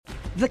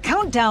The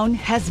countdown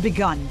has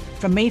begun.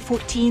 From May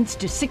 14th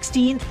to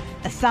 16th,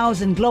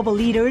 1,000 global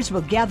leaders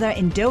will gather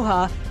in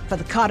Doha for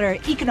the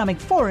Qatar Economic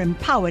Forum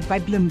powered by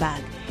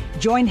Bloomberg.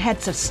 Join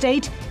heads of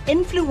state,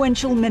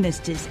 influential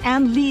ministers,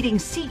 and leading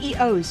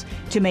CEOs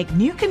to make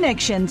new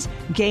connections,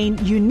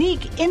 gain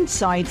unique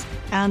insights,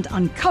 and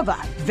uncover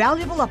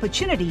valuable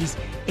opportunities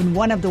in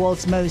one of the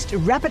world's most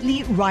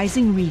rapidly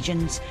rising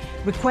regions.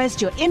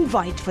 Request your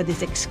invite for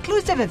this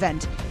exclusive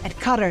event at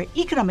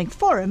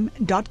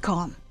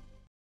QatarEconomicForum.com.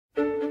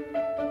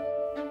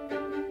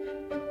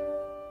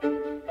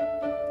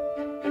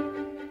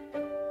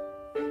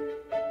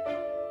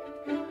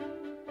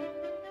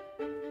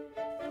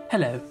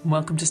 Hello, and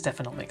welcome to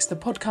Stephanomics, the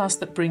podcast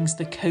that brings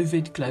the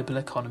COVID global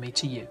economy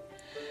to you.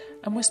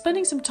 And we're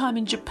spending some time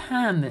in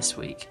Japan this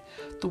week.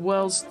 The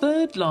world's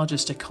third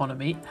largest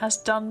economy has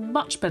done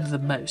much better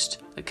than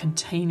most at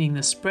containing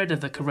the spread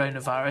of the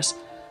coronavirus,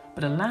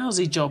 but a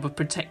lousy job of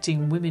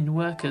protecting women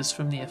workers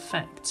from the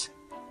effects.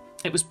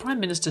 It was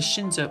Prime Minister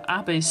Shinzo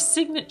Abe's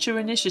signature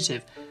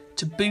initiative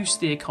to boost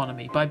the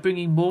economy by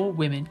bringing more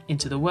women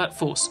into the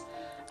workforce.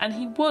 And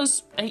he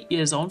was, 8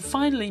 years on,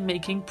 finally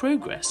making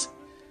progress.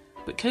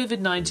 But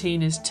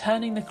COVID-19 is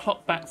turning the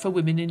clock back for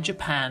women in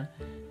Japan,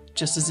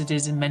 just as it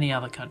is in many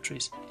other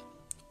countries.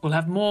 We'll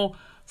have more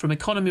from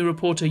economy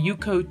reporter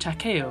Yuko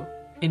Takeo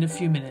in a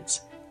few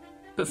minutes.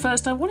 But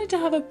first, I wanted to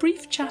have a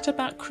brief chat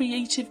about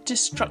creative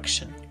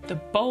destruction, the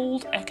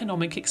bold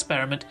economic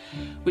experiment,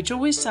 which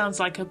always sounds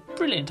like a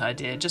brilliant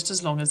idea just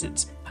as long as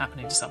it's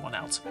happening to someone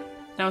else.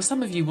 Now, as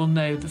some of you will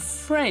know, the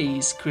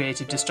phrase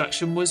creative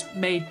destruction was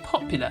made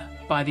popular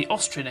by the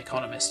Austrian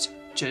economist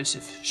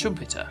Joseph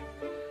Schumpeter.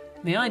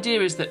 The idea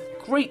is that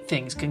great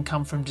things can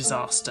come from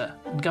disaster,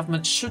 and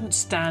governments shouldn't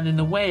stand in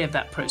the way of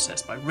that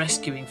process by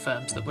rescuing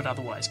firms that would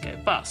otherwise go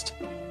bust.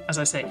 As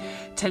I say,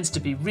 it tends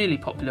to be really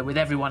popular with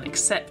everyone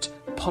except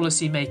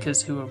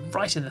policymakers who are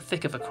right in the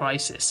thick of a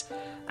crisis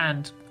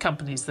and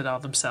companies that are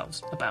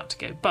themselves about to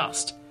go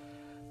bust.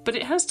 But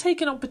it has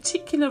taken on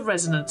particular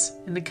resonance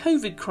in the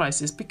COVID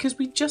crisis because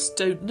we just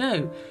don't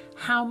know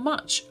how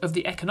much of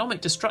the economic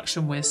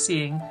destruction we're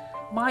seeing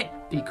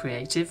might be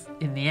creative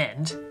in the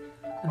end,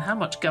 and how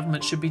much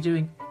government should be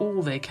doing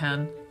all they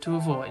can to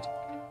avoid.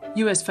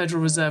 US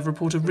Federal Reserve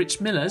reporter Rich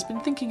Miller has been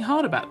thinking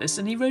hard about this,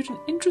 and he wrote an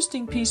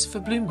interesting piece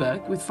for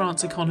Bloomberg with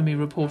France economy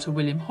reporter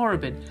William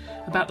Horobin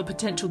about the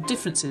potential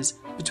differences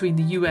between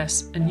the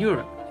US and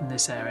Europe in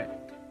this area.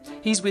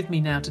 He's with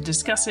me now to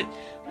discuss it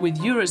with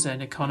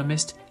Eurozone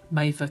economist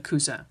Maeva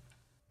Cousin.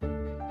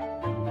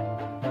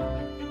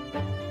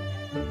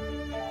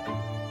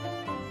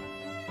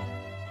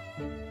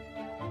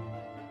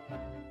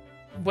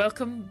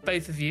 Welcome,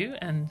 both of you,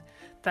 and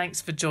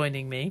thanks for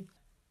joining me.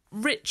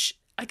 Rich,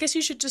 I guess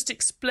you should just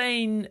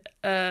explain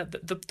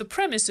the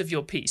premise of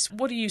your piece.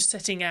 What are you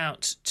setting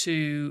out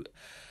to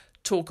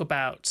talk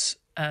about,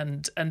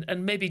 and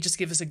maybe just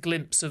give us a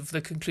glimpse of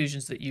the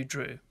conclusions that you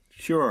drew?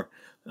 Sure.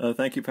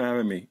 Thank you for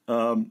having me.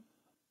 The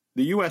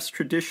U.S.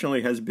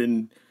 traditionally has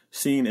been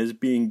seen as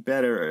being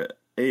better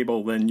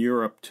able than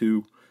Europe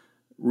to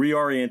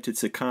reorient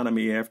its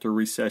economy after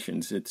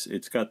recessions.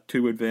 It's got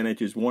two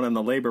advantages. One, on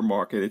the labor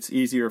market, it's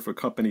easier for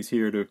companies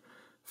here to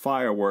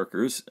fire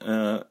workers.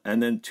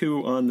 And then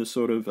two, on the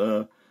sort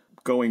of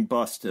going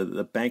bust.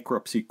 The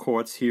bankruptcy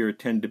courts here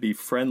tend to be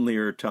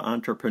friendlier to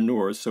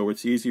entrepreneurs, so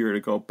it's easier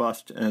to go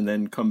bust and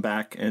then come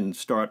back and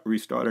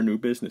restart a new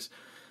business.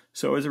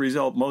 So as a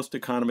result, most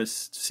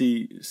economists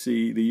see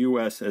the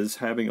U.S. as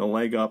having a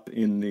leg up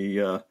in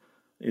the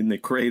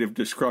creative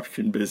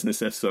destruction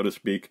business, so to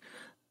speak.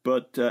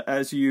 But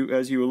as you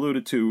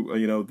alluded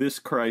to, this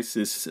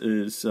crisis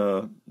is,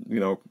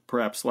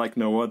 perhaps like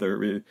no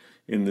other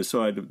in the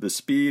side of the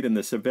speed and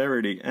the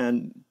severity,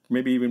 and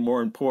maybe even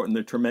more important,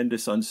 the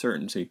tremendous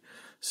uncertainty.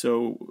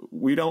 So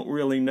we don't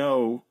really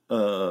know.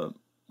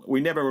 We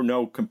never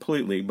know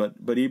completely,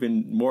 but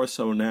even more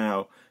so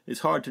now, it's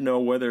hard to know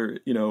whether,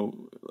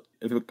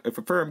 if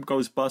a firm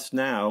goes bust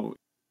now,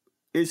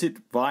 is it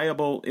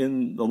viable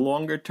in the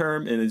longer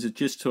term, and is it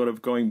just sort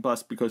of going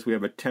bust because we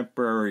have a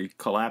temporary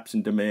collapse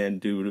in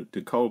demand due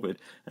to COVID?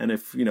 And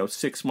if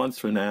 6 months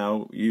from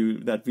now,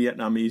 that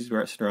Vietnamese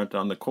restaurant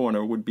on the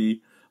corner would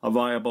be a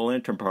viable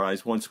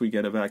enterprise once we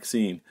get a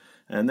vaccine,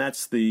 and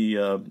that's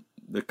the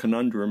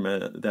conundrum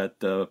that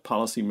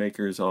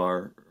policymakers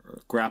are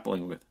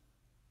grappling with.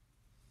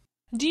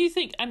 Do you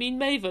think,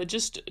 Maeva,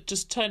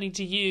 just turning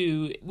to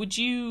you, would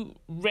you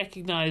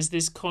recognise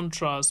this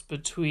contrast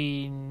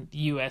between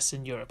US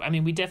and Europe?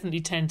 We definitely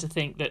tend to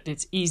think that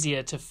it's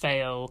easier to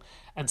fail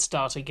and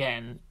start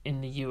again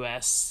in the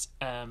US.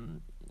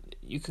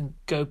 You can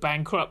go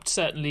bankrupt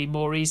certainly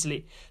more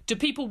easily. Do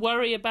people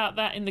worry about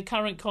that in the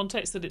current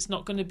context, that it's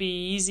not going to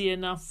be easy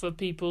enough for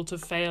people to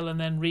fail and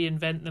then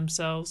reinvent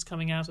themselves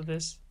coming out of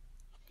this?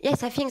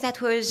 Yes, I think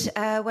that was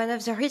one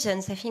of the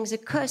reasons. I think the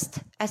cost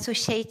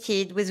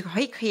associated with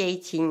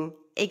recreating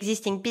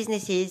existing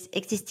businesses,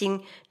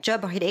 existing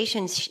job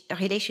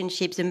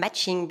relationships, the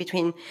matching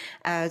between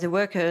the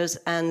workers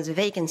and the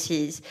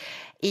vacancies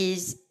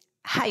is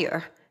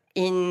higher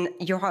in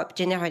Europe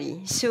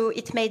generally. So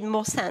it made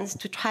more sense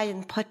to try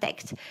and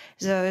protect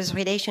those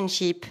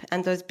relationships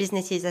and those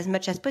businesses as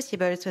much as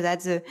possible so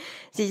that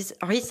this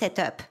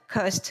reset-up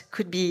cost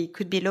could be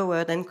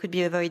lowered and could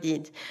be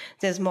avoided.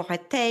 There's more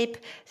red tape.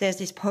 There's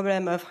this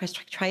problem of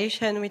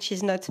restructuration, which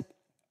is not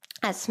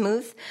as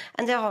smooth.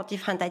 And there are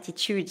different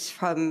attitudes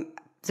from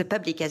the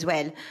public as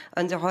well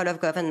on the role of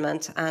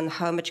government and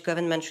how much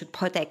government should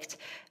protect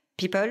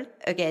people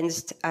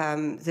against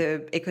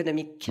the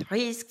economic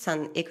risks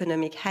and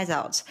economic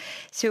hazards.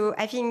 So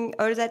I think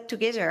all that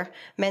together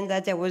meant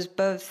that there was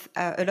both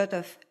a lot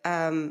of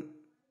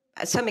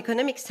some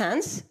economic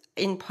sense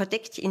in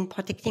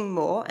protecting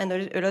more and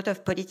a lot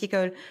of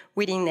political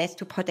willingness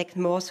to protect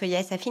more. So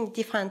yes, I think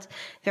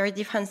very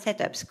different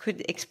setups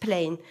could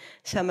explain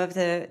some of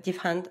the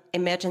different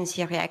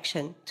emergency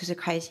reaction to the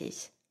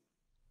crisis.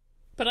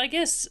 But I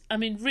guess, I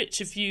mean, Rich,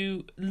 if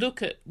you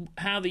look at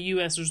how the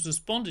US has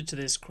responded to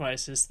this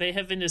crisis, they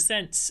have, in a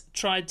sense,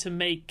 tried to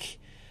make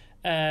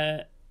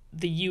the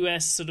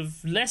US sort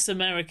of less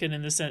American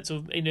in the sense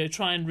of,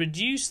 try and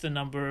reduce the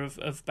number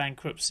of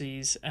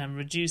bankruptcies and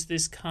reduce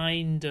this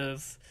kind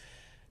of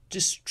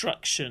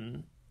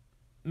destruction,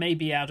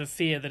 maybe out of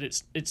fear that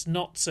it's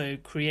not so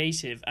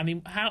creative. I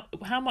mean,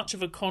 how much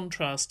of a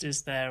contrast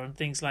is there on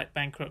things like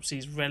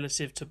bankruptcies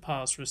relative to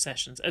past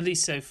recessions, at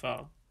least so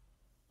far?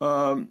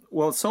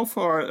 Well, so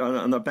far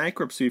on the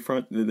bankruptcy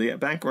front, the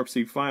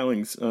bankruptcy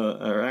filings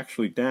are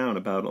actually down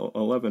about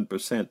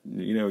 11%,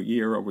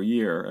 year over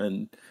year,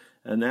 and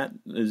that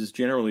is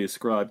generally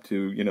ascribed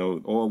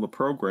to all the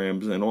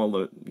programs and all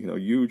the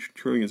huge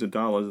trillions of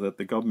dollars that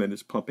the government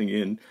is pumping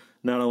in,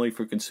 not only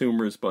for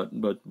consumers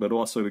but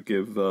also to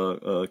give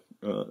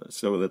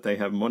so that they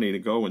have money to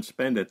go and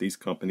spend at these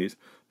companies,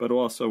 but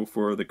also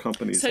for the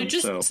companies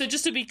themselves. So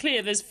just to be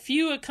clear, there's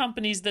fewer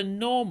companies than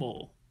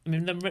normal. I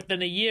mean,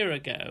 than a year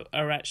ago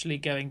are actually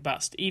going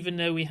bust, even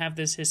though we have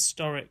this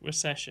historic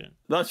recession.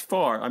 Thus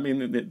far, I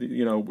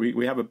mean,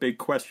 we have a big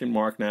question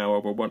mark now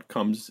over what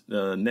comes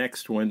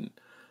next when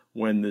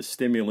the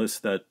stimulus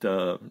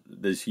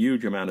this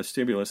huge amount of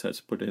stimulus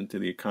has put into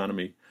the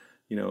economy.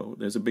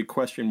 There's a big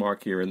question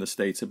mark here in the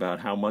States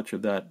about how much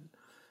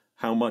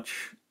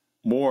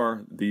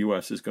more the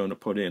U.S. is going to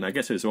put in. I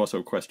guess there's also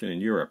a question in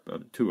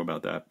Europe too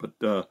about that,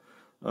 but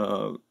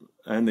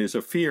and there's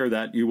a fear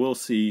that you will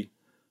see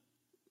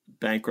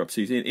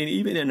bankruptcies. And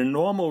even in a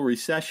normal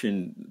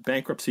recession,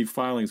 bankruptcy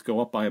filings go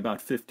up by about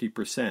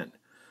 50%.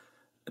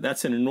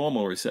 That's in a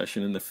normal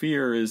recession. And the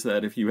fear is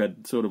that if you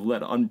had sort of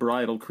let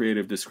unbridled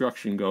creative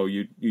destruction go,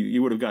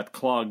 you would have got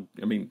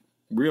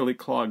really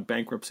clogged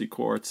bankruptcy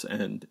courts,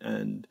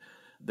 and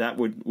that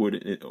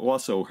would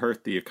also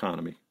hurt the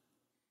economy.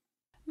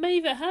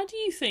 Maeva, how do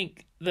you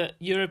think that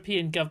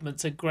European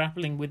governments are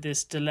grappling with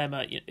this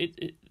dilemma?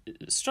 It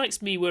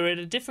strikes me we're at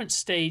a different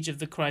stage of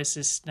the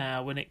crisis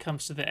now when it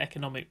comes to the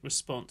economic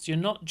response. You're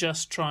not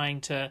just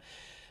trying to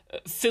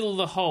fill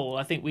the hole.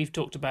 I think we've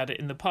talked about it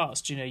in the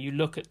past. You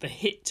look at the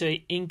hit to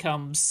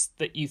incomes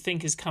that you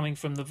think is coming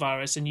from the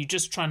virus and you're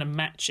just trying to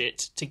match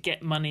it to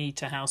get money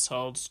to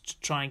households to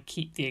try and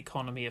keep the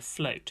economy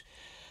afloat.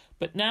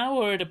 But now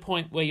we're at a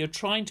point where you're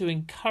trying to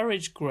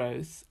encourage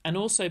growth and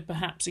also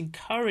perhaps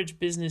encourage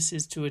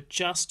businesses to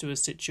adjust to a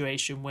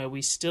situation where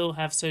we still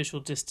have social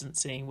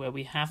distancing, where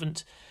we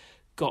haven't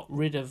got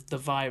rid of the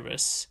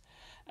virus.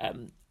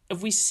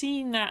 Have we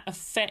seen that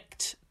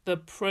affect the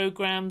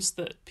programs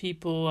that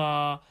people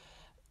are,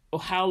 or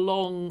how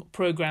long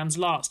programs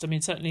last? I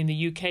mean, certainly in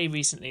the UK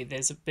recently,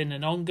 there's been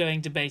an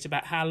ongoing debate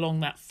about how long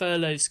that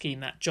furlough scheme,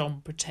 that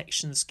job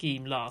protection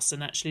scheme lasts.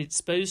 And actually it's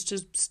supposed to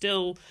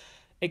still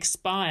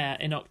expire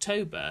in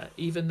October,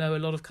 even though a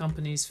lot of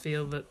companies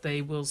feel that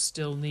they will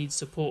still need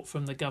support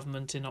from the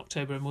government in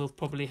October and will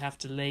probably have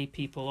to lay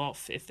people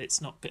off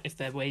if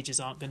their wages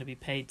aren't going to be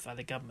paid by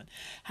the government.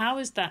 How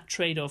is that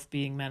trade-off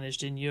being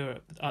managed in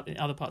Europe, in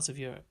other parts of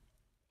Europe?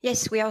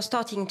 Yes, we are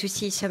starting to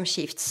see some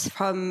shifts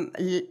from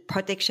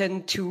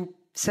protection to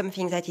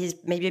something that is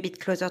maybe a bit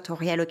closer to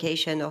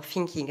reallocation or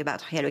thinking about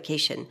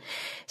reallocation.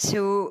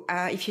 So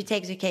if you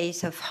take the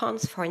case of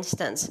France, for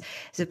instance,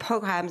 the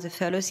program, the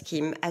furlough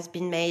scheme, has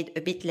been made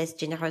a bit less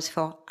generous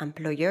for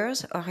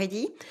employers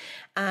already.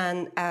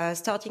 And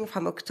starting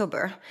from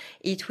October,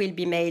 it will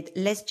be made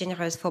less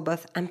generous for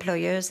both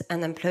employers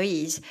and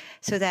employees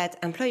so that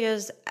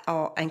employers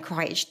are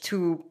encouraged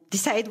to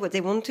decide what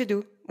they want to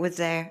do with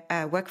their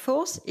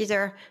workforce.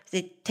 Either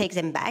they take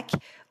them back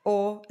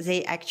or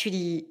they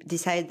actually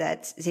decide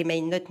that they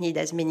may not need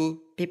as many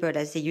people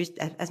as they used,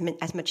 as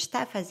much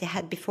staff as they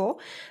had before.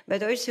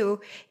 But also,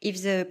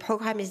 if the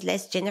program is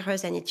less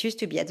generous than it used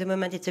to be, at the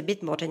moment it's a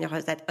bit more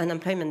generous than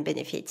unemployment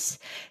benefits.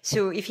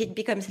 So if it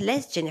becomes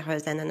less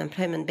generous than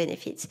unemployment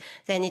benefits,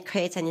 then it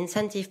creates an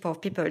incentive for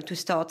people to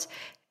start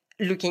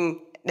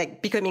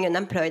becoming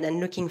unemployed and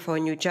looking for a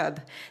new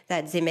job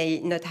that they may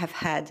not have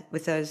had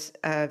with those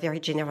very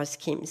generous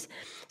schemes.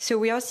 So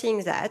we are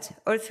seeing that.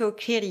 Also,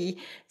 clearly,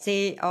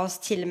 they are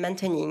still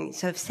maintaining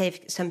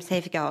some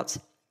safeguards.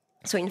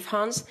 So in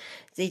France,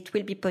 it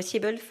will be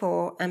possible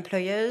for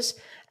employers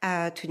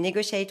to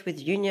negotiate with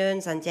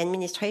unions and the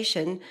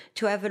administration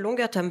to have a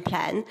longer term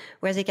plan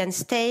where they can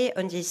stay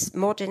on this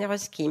more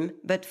generous scheme.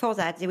 But for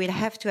that, they will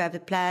have to have a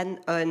plan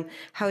on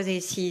how they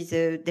see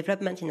the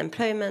development in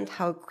employment,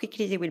 how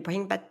quickly they will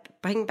bring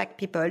back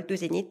people. Do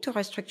they need to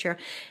restructure?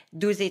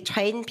 Do they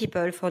train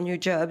people for new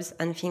jobs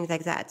and things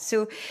like that?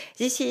 So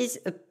this is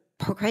a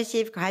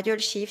progressive, gradual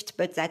shift,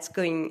 but that's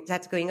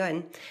going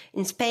on.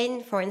 In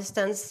Spain, for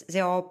instance, they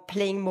are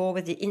playing more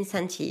with the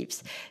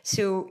incentives.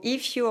 So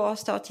if you are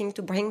starting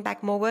to bring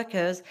back more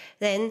workers,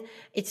 then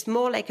it's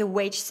more like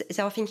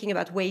they are thinking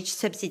about wage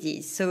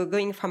subsidies. So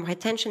going from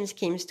retention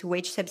schemes to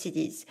wage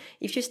subsidies.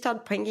 If you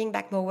start bringing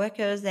back more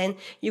workers, then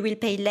you will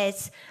pay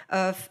less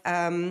of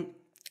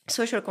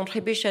social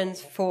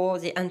contributions for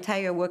the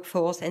entire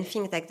workforce and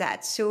things like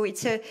that. So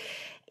it's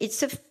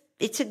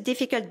a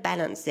difficult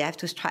balance they have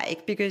to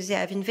strike because they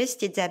have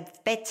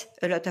bet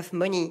a lot of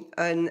money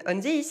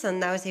on this, and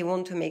now they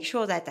want to make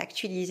sure that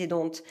actually they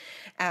don't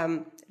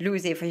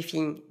lose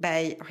everything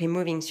by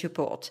removing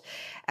support.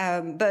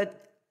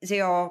 But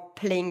they are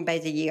playing by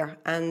the year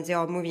and they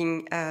are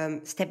moving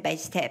step by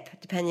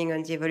step depending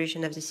on the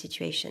evolution of the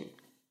situation.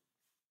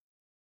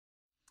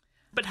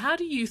 But how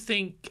do you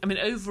think,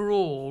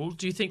 overall,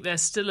 do you think they're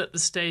still at the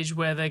stage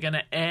where they're going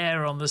to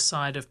err on the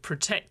side of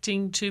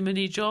protecting too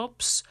many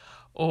jobs?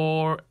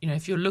 Or,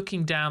 if you're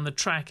looking down the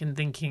track and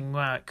thinking,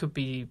 wow, it could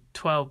be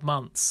 12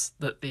 months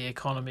that the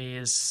economy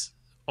is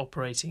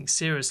operating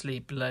seriously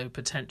below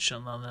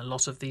potential and a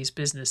lot of these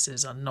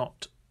businesses are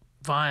not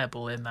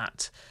viable in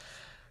that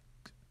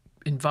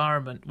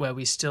environment where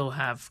we still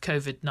have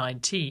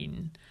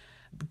COVID-19,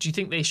 do you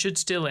think they should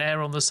still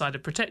err on the side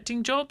of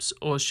protecting jobs,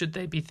 or should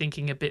they be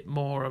thinking a bit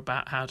more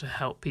about how to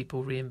help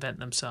people reinvent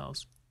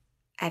themselves?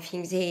 I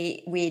think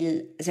they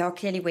are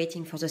clearly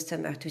waiting for the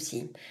summer to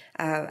see.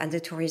 And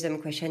the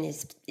tourism question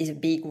is a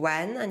big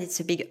one and it's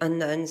a big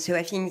unknown. So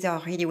I think they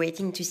are really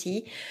waiting to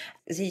see.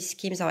 These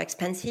schemes are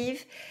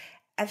expensive.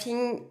 I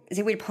think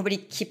they will probably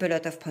keep a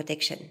lot of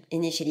protection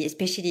initially,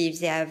 especially if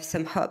they have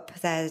some hope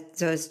that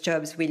those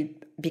jobs will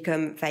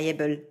become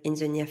viable in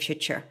the near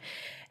future.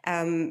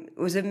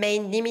 The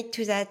main limit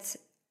to that,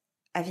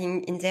 I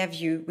think, in their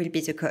view, will be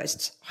the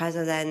cost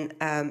rather than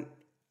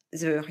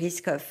the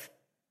risk of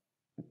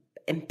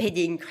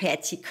impeding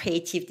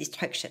creative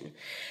destruction.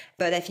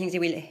 But I think they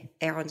will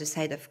err on the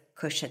side of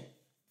caution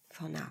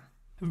for now.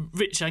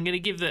 Rich, I'm going to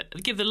give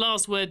the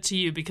last word to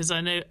you because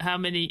I know how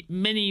many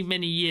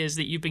years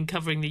that you've been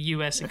covering the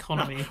US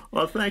economy.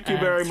 Well, thank you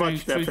very much,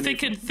 Stephanie. Through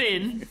thick and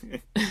thin.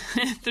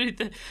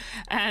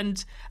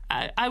 And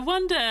I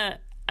wonder,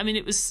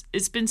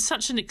 it's been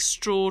such an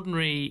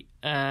extraordinary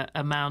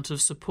amount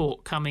of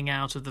support coming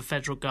out of the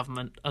federal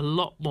government, a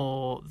lot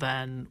more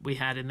than we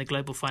had in the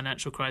global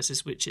financial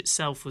crisis, which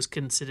itself was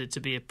considered to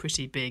be a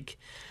pretty big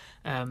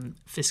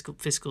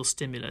fiscal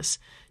stimulus.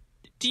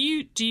 Do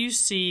you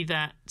see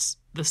that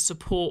the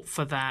support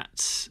for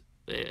that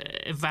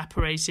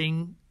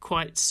evaporating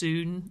quite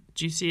soon?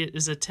 Do you see it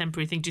as a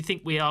temporary thing? Do you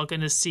think we are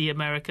going to see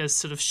America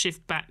sort of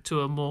shift back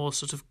to a more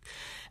sort of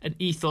an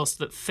ethos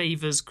that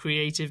favours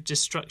creative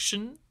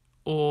destruction?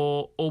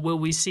 Or will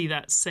we see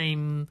that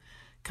same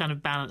kind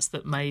of balance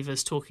that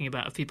Maeva's talking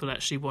about of people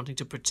actually wanting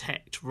to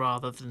protect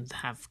rather than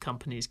have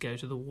companies go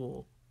to the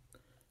war?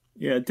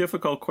 Yeah,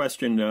 difficult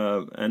question.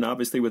 And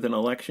obviously with an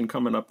election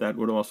coming up, that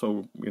would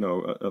also,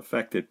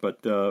 affect it. But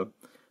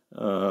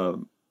I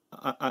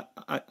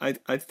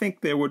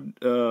think there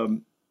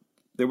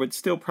would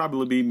still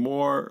probably be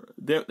more.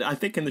 I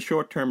think in the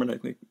short term, and I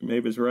think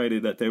Maeva's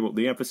right, that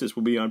the emphasis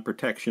will be on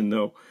protection,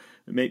 though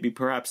maybe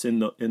perhaps in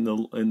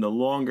the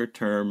longer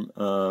term,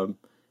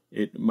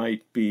 it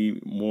might be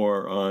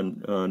more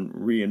on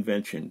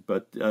reinvention.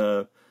 But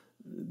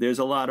there's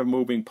a lot of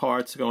moving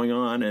parts going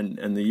on,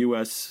 and the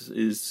U.S.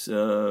 is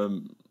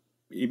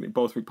even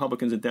both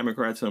Republicans and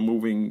Democrats are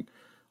moving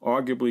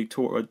arguably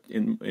toward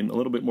in a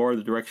little bit more of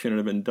the direction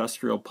of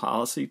industrial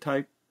policy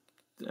type,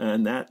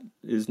 and that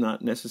is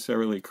not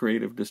necessarily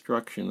creative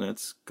destruction.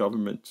 That's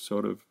government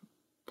sort of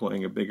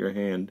playing a bigger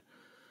hand.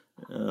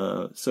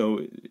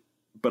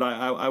 But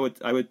I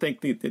would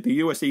think that the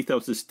U.S.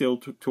 ethos is still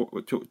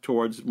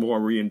towards more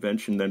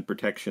reinvention than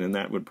protection, and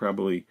that would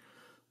probably,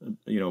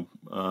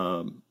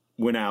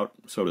 win out,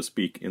 so to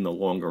speak, in the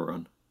longer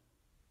run.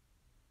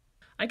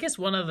 I guess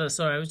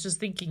I was just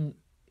thinking,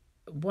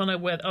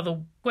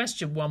 other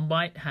question one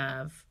might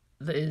have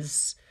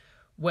is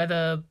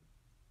whether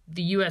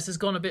the US has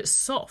gone a bit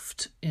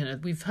soft.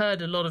 We've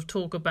heard a lot of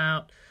talk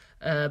about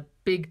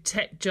big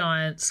tech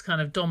giants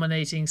kind of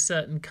dominating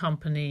certain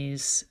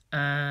companies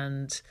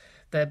and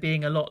there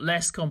being a lot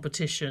less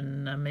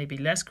competition and maybe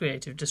less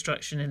creative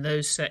destruction in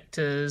those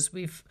sectors.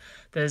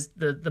 There's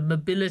the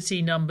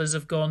mobility numbers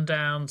have gone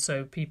down,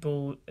 so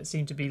people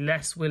seem to be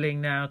less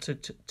willing now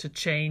to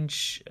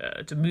change,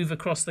 to move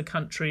across the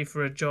country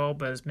for a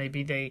job as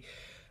maybe they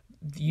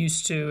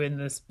used to,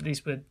 at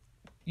least with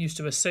used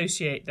to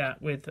associate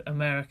that with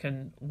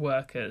American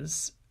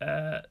workers.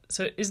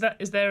 So is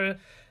there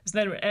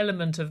an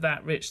element of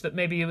that, Rich, that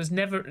maybe it was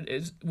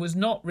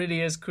not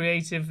really as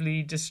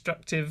creatively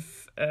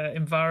destructive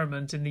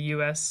environment in the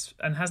US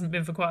and hasn't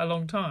been for quite a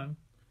long time?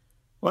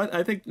 Well,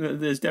 I think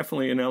there's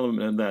definitely an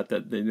element of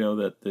that they know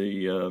that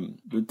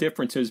the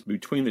differences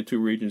between the two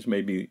regions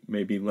may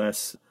be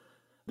less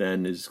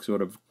than is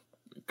sort of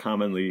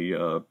commonly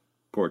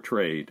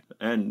portrayed.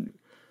 And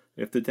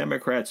if the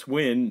Democrats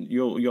win,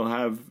 you'll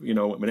have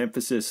an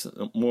emphasis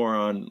more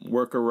on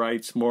worker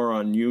rights, more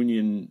on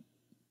union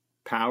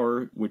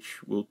power,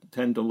 which will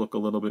tend to look a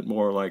little bit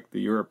more like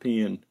the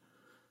European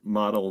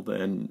model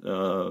than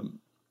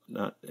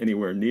not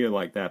anywhere near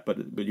like that, but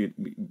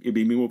you'd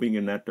be moving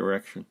in that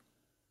direction.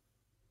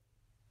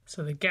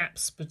 So the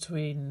gaps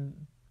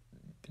between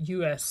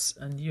US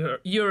and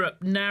Europe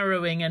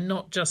narrowing, and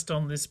not just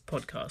on this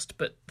podcast.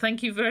 But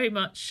thank you very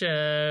much,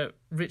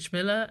 Rich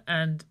Miller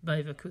and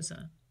Maeva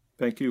Cousin.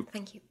 Thank you.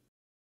 Thank you.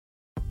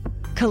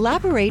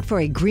 Collaborate for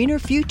a greener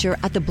future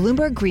at the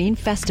Bloomberg Green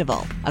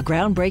Festival, a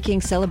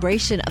groundbreaking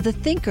celebration of the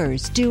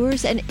thinkers,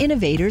 doers, and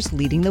innovators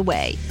leading the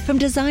way. From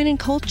design and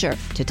culture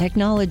to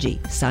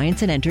technology,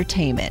 science, and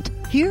entertainment.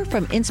 Hear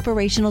from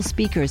inspirational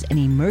speakers and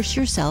immerse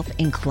yourself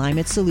in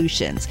climate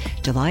solutions.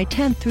 July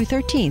 10th through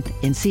 13th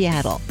in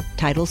Seattle.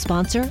 Title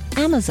sponsor,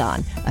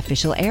 Amazon.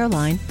 Official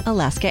airline,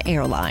 Alaska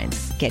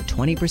Airlines. Get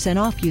 20%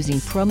 off using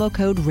promo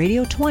code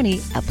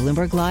Radio20 at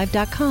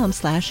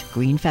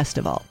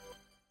BloombergLive.com/greenfestival.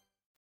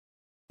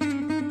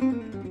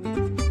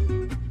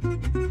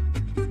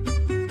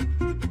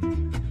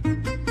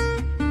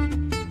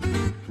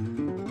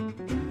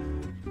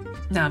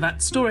 Now,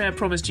 that story I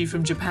promised you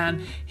from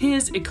Japan,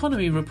 here's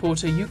economy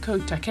reporter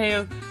Yuko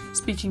Takeo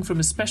speaking from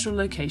a special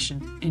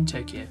location in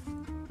Tokyo.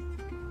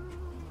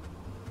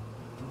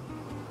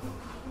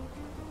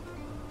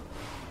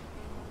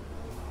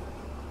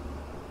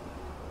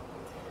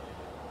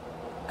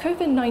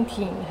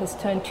 COVID-19 has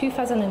turned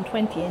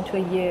 2020 into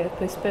a year of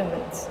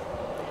postponements,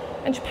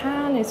 and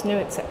Japan is no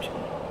exception.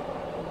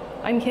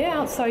 I'm here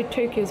outside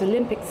Tokyo's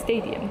Olympic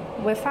Stadium,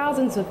 where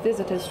thousands of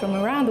visitors from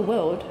around the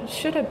world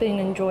should have been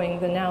enjoying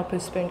the now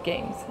postponed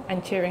games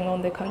and cheering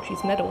on their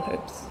country's medal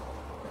hopes.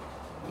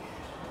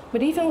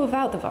 But even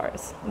without the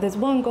virus, there's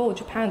one goal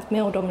Japan's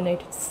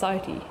male-dominated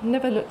society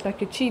never looked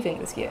like achieving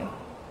this year: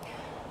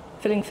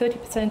 filling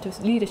 30%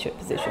 of leadership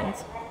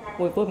positions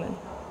with women.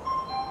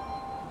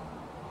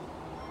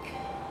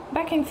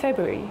 Back in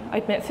February,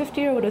 I'd met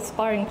 50-year-old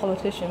aspiring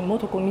politician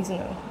Motoko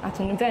Mizuno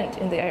at an event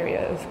in the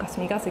area of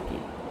Kasumigaseki,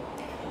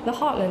 the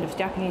heartland of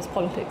Japanese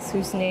politics,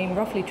 whose name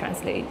roughly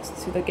translates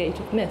to the Gate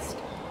of Mist.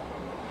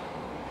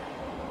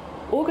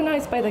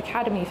 Organized by the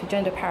Academy for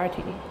Gender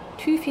Parity,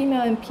 2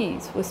 female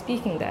MPs were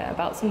speaking there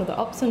about some of the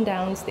ups and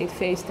downs they've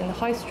faced in the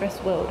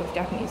high-stress world of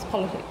Japanese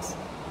politics.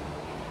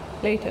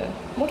 Later,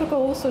 Motoko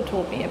also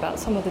told me about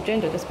some of the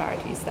gender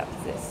disparities that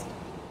persist.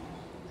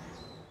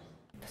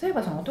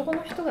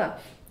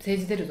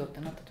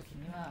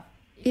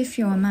 If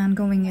you're a man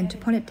going into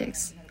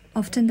politics,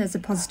 often there's a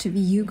positive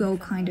ego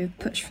kind of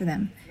push for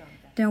them.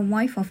 Their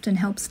wife often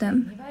helps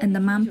them, and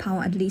the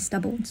manpower at least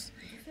doubles.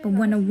 But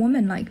when a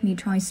woman like me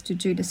tries to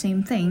do the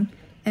same thing,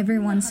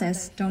 everyone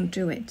says, don't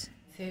do it.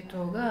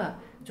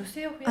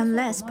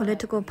 Unless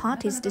political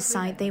parties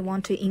decide they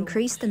want to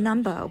increase the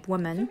number of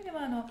women,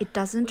 it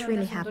doesn't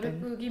really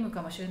happen.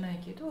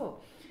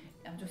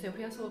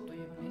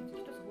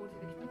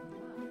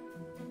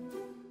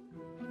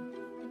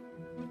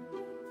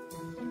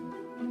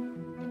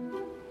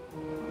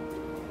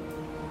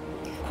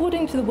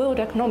 According to the World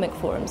Economic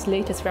Forum's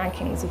latest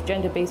rankings of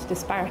gender-based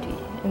disparity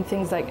in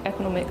things like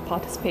economic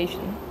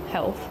participation,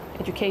 health,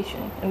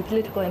 education, and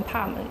political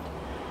empowerment,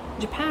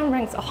 Japan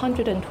ranks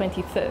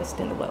 121st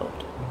in the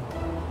world.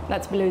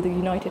 That's below the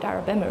United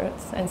Arab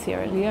Emirates and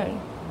Sierra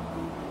Leone.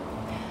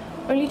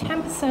 Only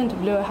 10%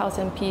 of lower house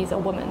MPs are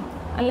women,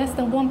 and less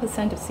than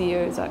 1% of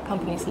CEOs at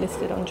companies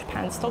listed on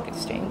Japan's stock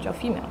exchange are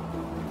female.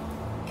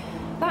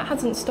 That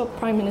hasn't stopped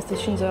Prime Minister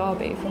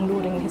Shinzo Abe from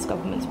lauding his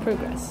government's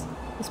progress,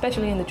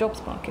 especially in the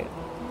jobs market.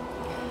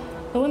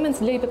 The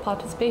women's labour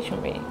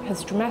participation rate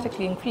has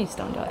dramatically increased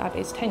under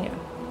Abe's tenure.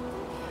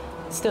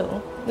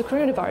 Still, the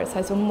coronavirus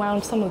has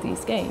unwound some of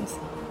these gains,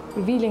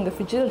 revealing the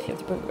fragility of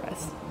the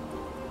progress.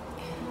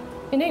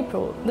 In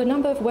April, the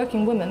number of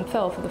working women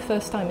fell for the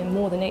first time in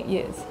more than 8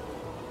 years.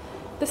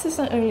 This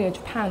isn't only a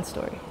Japan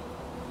story.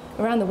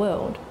 Around the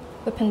world,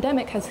 the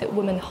pandemic has hit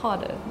women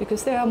harder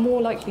because they are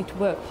more likely to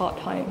work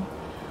part-time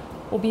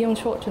or be on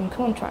short-term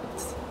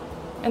contracts,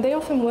 and they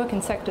often work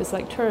in sectors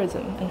like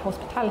tourism and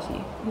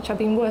hospitality, which have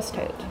been worst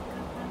hit.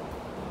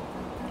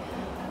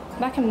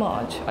 Back in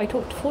March, I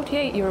talked to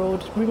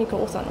 48-year-old Rumiko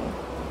Osano,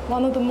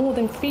 one of the more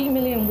than 3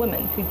 million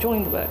women who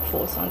joined the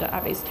workforce under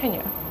Abe's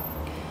tenure.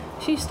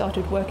 She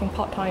started working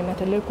part-time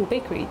at a local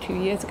bakery 2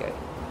 years ago,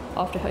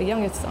 after her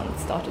youngest son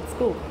started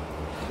school.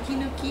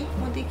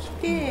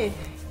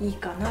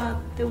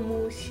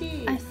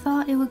 I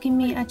thought it would give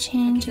me a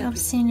change of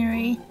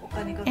scenery,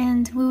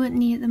 and we would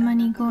need the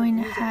money going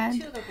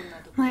ahead.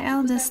 My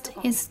eldest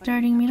is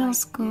starting middle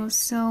school,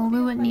 so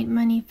we would need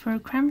money for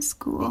cram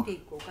school.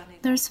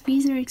 Those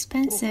fees are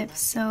expensive,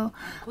 so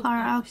our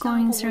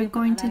outgoings are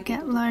going to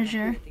get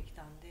larger.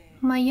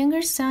 My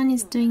younger son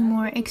is doing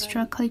more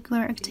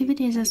extracurricular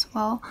activities as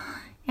well,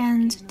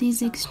 and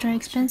these extra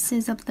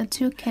expenses of the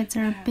two kids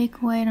are a big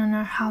weight on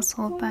our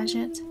household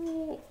budget.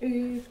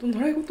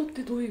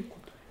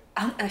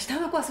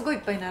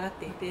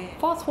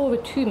 Fast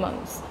forward 2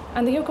 months,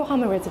 and the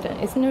Yokohama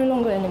resident is no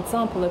longer an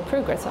example of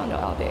progress under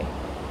Abe.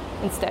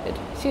 Instead,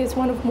 she is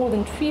one of more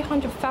than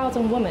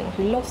 300,000 women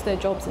who lost their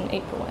jobs in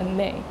April and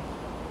May.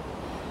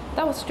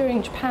 That was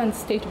during Japan's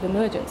state of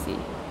emergency,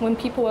 when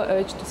people were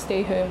urged to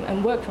stay home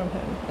and work from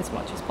home as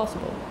much as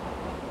possible.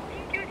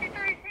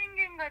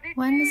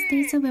 When the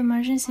state of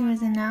emergency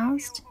was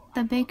announced,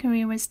 the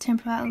bakery was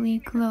temporarily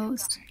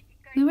closed.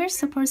 We were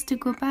supposed to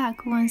go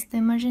back once the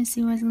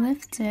emergency was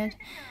lifted,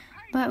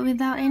 but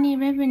without any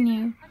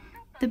revenue,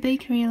 the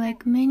bakery,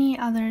 like many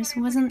others,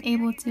 wasn't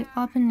able to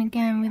open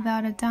again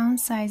without a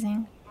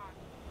downsizing.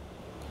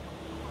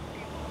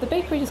 The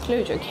bakery's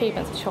closure came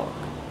as a shock,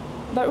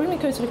 but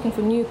Rumiko is looking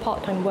for new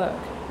part-time work,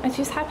 and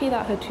she's happy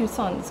that her 2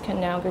 sons can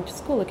now go to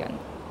school again.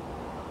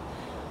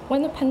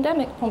 When the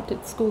pandemic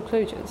prompted school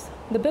closures,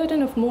 the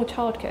burden of more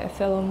childcare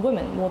fell on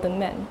women more than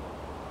men.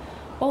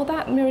 While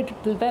that mirrored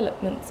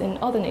developments in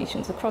other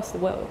nations across the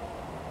world,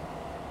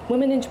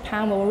 women in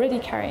Japan were already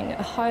carrying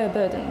a higher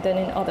burden than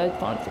in other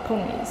advanced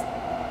economies.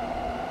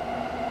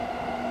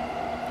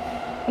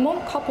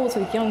 Among couples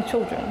with young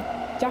children,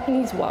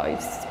 Japanese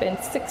wives spend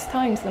 6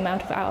 times the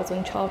amount of hours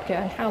on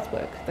childcare and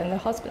housework than their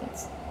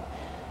husbands.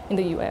 In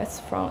the US,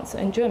 France,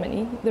 and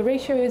Germany, the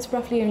ratio is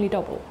roughly only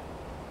double.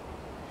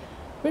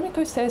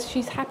 Rumiko says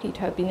she's happy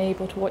to have been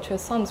able to watch her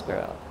sons grow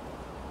up,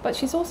 but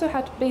she's also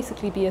had to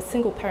basically be a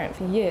single parent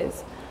for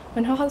years,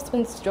 when her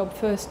husband's job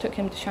first took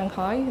him to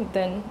Shanghai,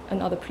 then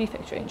another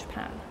prefecture in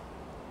Japan.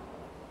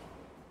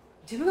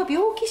 It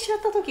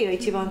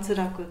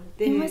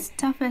was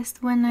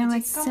toughest when I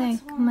was sick.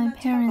 My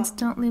parents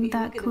don't live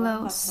that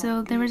close,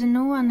 so there was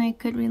no one I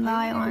could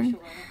rely on.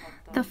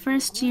 The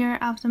first year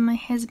after my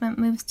husband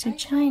moved to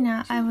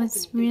China, I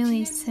was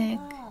really sick,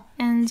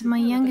 and my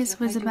youngest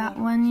was about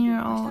 1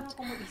 year old.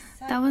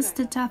 That was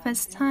the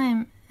toughest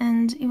time,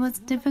 and it was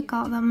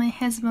difficult that my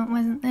husband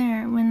wasn't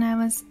there when I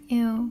was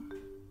ill.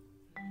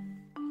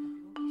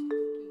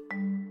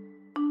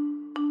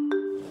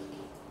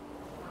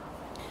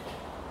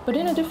 But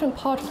in a different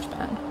part of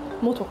Japan,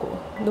 Motoko,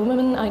 the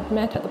woman I'd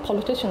met at the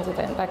politicians'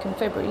 event back in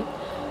February,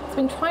 has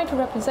been trying to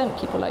represent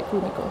people like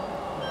Rumiko.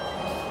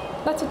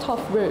 That's a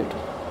tough road,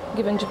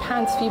 given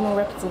Japan's female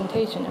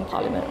representation in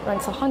parliament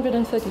ranks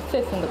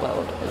 135th in the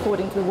world,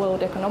 according to the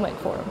World Economic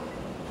Forum.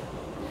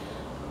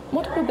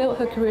 Motoko built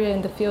her career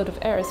in the field of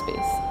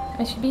aerospace,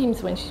 and she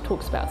beams when she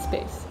talks about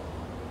space.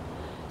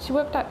 She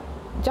worked at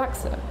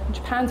JAXA,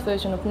 Japan's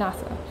version of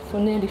NASA, for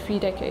nearly 3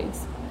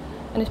 decades,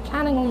 and is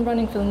planning on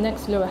running for the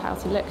next lower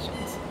house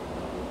elections.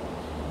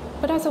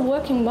 But as a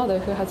working mother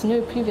who has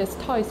no previous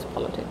ties to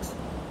politics,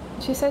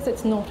 she says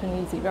it's not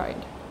an easy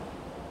ride.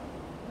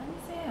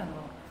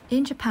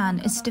 In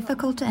Japan, it's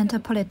difficult to enter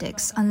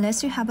politics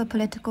unless you have a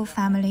political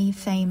family,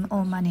 fame,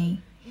 or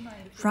money.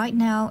 Right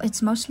now,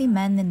 it's mostly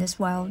men in this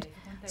world,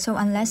 so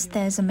unless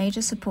there's a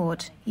major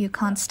support, you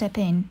can't step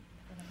in.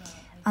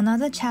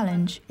 Another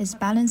challenge is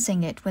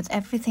balancing it with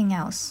everything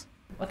else.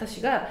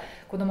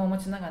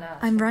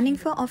 I'm running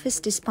for office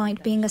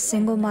despite being a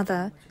single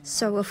mother,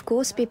 so of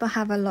course people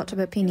have a lot of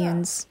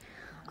opinions.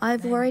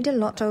 I've worried a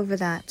lot over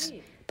that,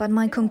 but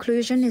my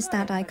conclusion is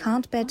that I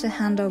can't bear to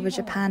hand over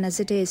Japan as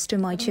it is to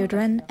my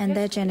children and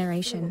their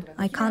generation.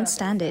 I can't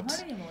stand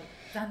it.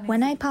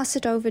 When I pass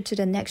it over to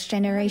the next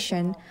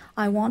generation,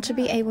 I want to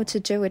be able to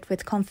do it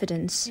with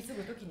confidence.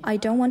 I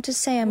don't want to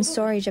say I'm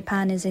sorry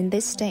Japan is in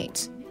this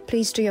state.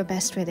 Please do your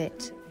best with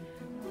it.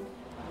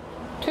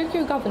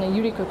 Tokyo Governor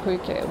Yuriko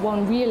Koike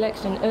won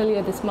re-election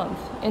earlier this month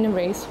in a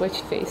race where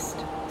she faced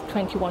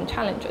 21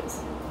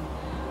 challengers.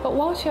 But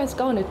while she has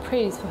garnered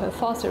praise for her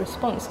faster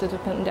response to the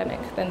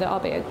pandemic than the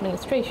Abe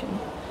administration,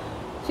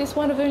 she is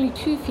one of only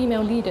 2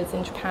 female leaders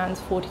in Japan's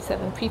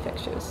 47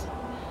 prefectures.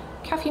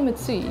 Kathy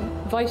Matsui,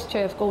 vice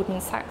chair of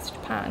Goldman Sachs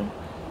Japan,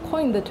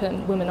 coined the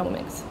term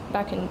womenomics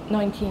back in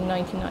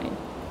 1999.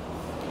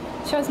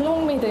 She has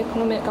long made the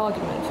economic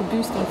argument for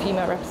boosting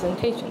female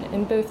representation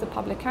in both the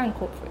public and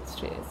corporate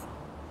spheres.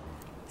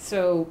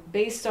 So,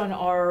 based on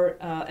our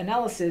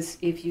analysis,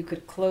 if you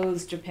could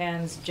close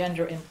Japan's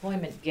gender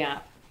employment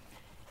gap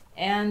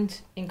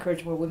and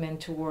encourage more women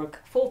to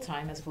work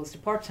full-time as opposed to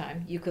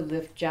part-time, you could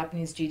lift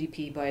Japanese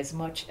GDP by as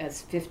much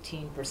as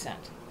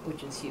 15%,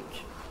 which is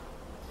huge.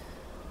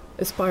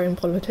 Aspiring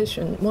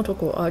politician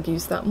Motoko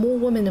argues that more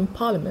women in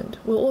parliament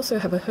will also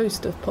have a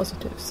host of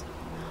positives.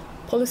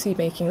 Policy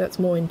making that's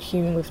more in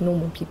tune with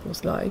normal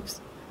people's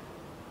lives,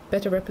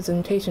 better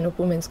representation of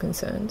women's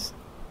concerns,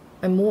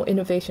 and more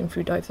innovation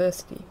through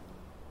diversity.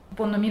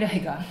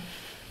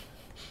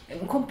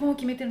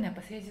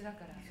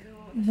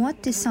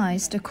 What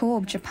decides the core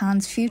of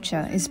Japan's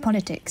future is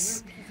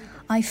politics.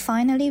 I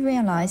finally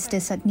realized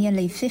this at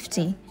nearly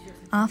 50.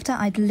 after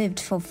I'd lived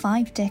for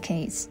 5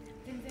 decades.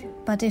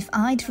 But if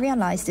I'd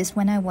realized this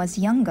when I was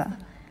younger,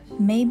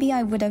 maybe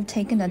I would have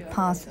taken that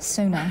path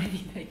sooner.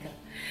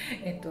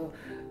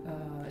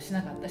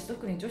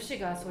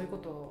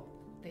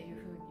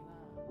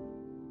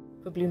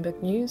 For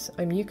Bloomberg News,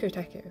 I'm Yuko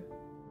Teko.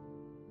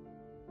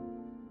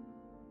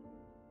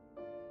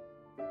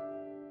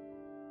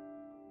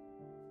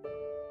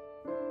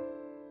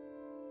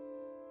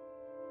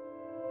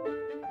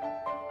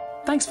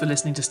 Thanks for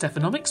listening to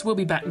Stephanomics. We'll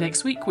be back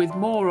next week with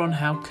more on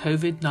how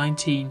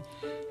COVID-19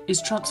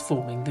 is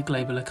transforming the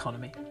global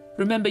economy.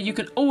 Remember, you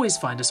can always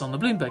find us on the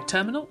Bloomberg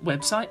Terminal,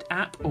 website,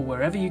 app, or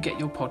wherever you get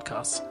your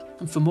podcasts.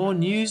 And for more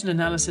news and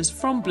analysis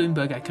from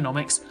Bloomberg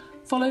Economics,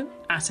 follow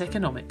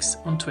 @Economics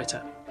on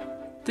Twitter.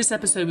 This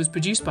episode was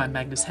produced by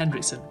Magnus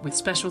Henriksson, with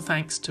special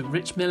thanks to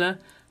Rich Miller,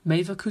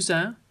 Maeva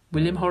Cousin,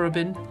 William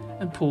Horobin,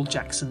 and Paul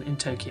Jackson in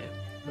Tokyo.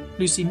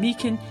 Lucy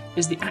Meakin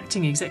is the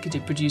acting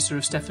executive producer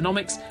of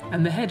Stephanomics,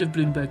 and the head of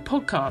Bloomberg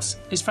Podcasts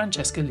is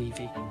Francesca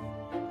Levy.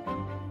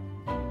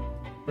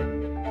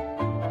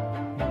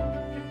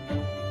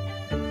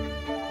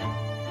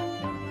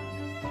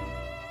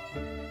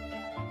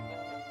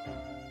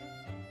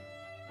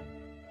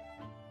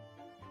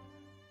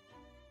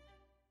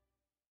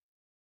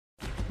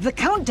 The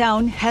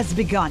countdown has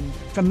begun.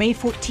 From May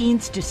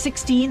 14th to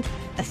 16th,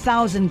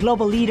 1,000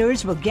 global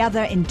leaders will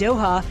gather in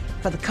Doha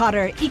for the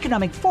Qatar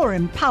Economic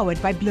Forum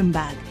powered by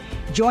Bloomberg.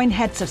 Join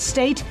heads of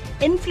state,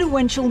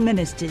 influential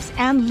ministers,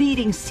 and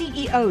leading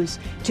CEOs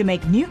to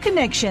make new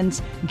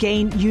connections,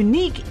 gain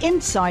unique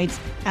insights,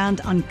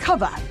 and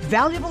uncover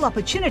valuable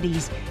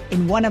opportunities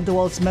in one of the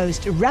world's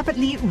most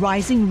rapidly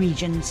rising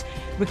regions.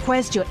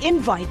 Request your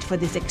invite for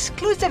this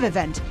exclusive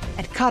event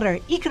at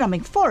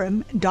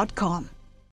QatarEconomicForum.com.